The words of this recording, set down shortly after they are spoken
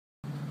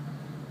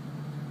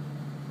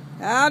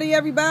Howdy,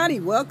 everybody.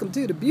 Welcome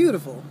to the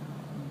beautiful,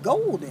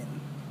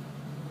 golden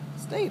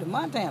state of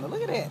Montana.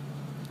 Look at that.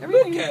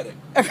 Look at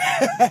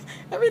it.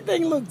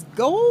 Everything looks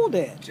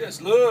golden.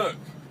 Just look.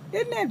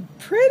 Isn't that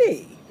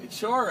pretty? It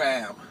sure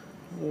am.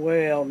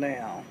 Well,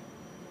 now.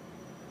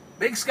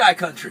 Big sky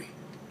country.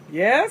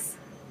 Yes,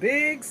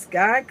 big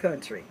sky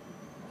country.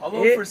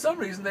 Although for some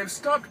reason they've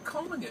stopped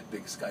calling it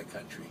big sky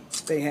country.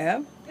 They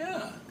have?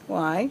 Yeah.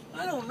 Why?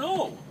 I don't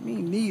know. Me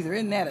neither.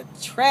 Isn't that a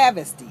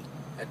travesty?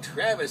 A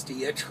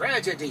travesty, a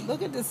tragedy.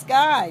 Look at the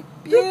sky.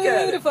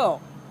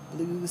 Beautiful.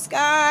 Blue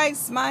sky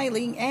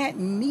smiling at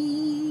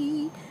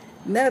me.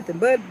 Nothing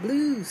but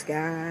blue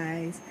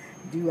skies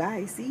do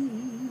I see.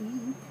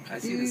 I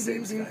see the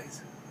same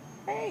skies.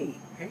 Hey.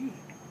 Hey.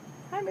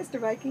 Hi, Mr.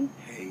 Viking.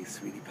 Hey,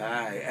 sweetie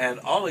pie. And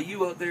all of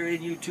you out there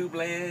in YouTube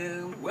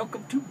land,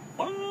 welcome to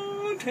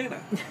Montana.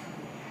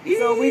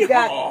 So we've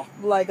got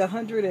like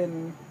 100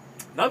 and...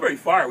 Not very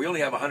far. We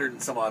only have 100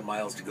 and some odd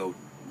miles to go.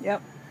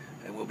 Yep.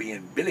 And we'll be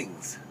in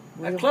Billings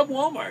at Club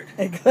Walmart.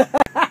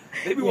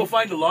 Maybe we'll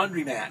find a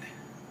laundromat.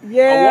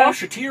 Yeah. A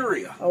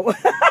washateria. Oh,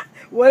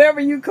 whatever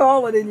you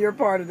call it in your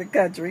part of the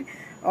country.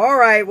 All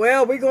right,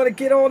 well, we're going to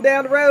get on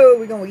down the road.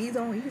 We're going to ease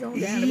on down the road.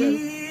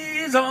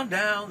 Ease on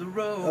down the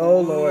road.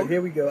 Oh, Lord,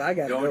 here we go. I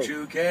got to go. Don't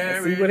you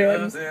carry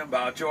nothing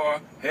about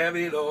your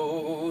heavy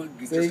load.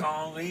 Just ease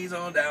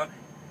on down.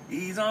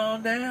 Ease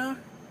on down.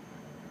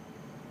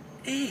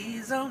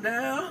 Ease on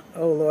down.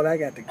 Oh, Lord, I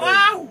got to go.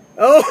 Wow.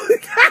 Oh,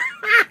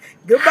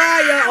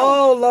 goodbye, y'all.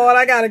 Oh, Lord,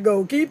 I got to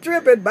go. Keep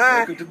tripping. Bye.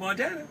 Welcome to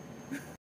Montana.